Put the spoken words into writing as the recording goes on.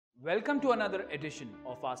Welcome to another edition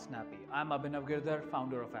of Ask Snappy. I'm Abhinav Girdhar,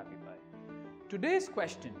 founder of AppyPie. Today's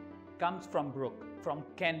question comes from Brooke from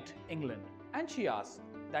Kent, England, and she asks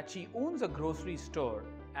that she owns a grocery store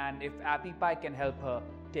and if AppyPie can help her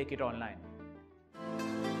take it online.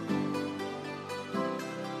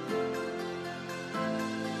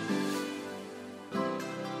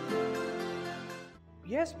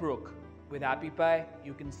 Yes, Brooke, with AppyPie,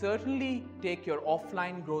 you can certainly take your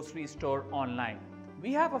offline grocery store online.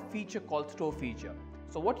 We have a feature called Store Feature.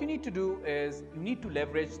 So what you need to do is you need to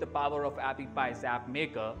leverage the power of AppyPie's app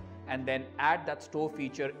maker and then add that store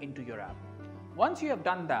feature into your app. Once you have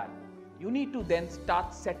done that, you need to then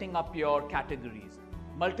start setting up your categories.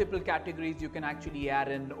 Multiple categories you can actually add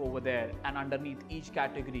in over there, and underneath each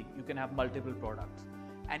category you can have multiple products.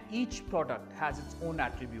 And each product has its own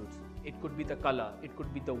attributes. It could be the color, it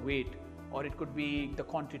could be the weight, or it could be the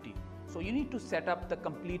quantity. So you need to set up the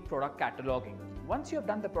complete product cataloging. Once you have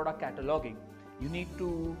done the product cataloging, you need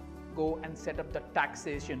to go and set up the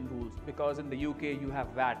taxation rules, because in the UK you have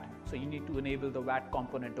VAT, so you need to enable the VAT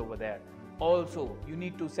component over there. Also, you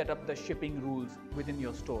need to set up the shipping rules within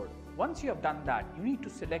your store. Once you have done that, you need to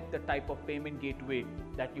select the type of payment gateway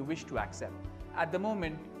that you wish to accept. At the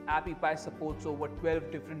moment, AppyPie supports over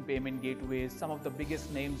 12 different payment gateways, some of the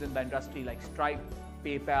biggest names in the industry like Stripe,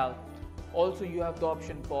 PayPal. Also, you have the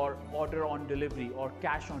option for order on delivery or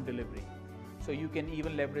cash on delivery. So you can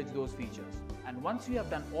even leverage those features. And once you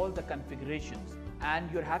have done all the configurations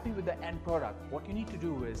and you're happy with the end product, what you need to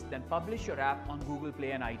do is then publish your app on Google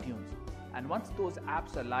Play and iTunes. And once those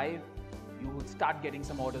apps are live, you will start getting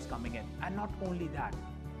some orders coming in. And not only that,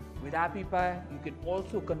 with AppyPie, you can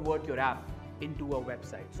also convert your app into a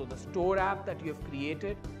website. So the store app that you have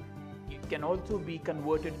created, it can also be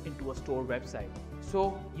converted into a store website.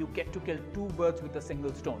 So you get to kill two birds with a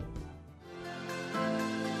single stone.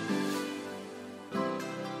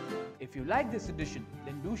 If you like this edition,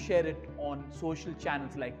 then do share it on social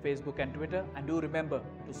channels like Facebook and Twitter, and do remember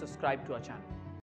to subscribe to our channel.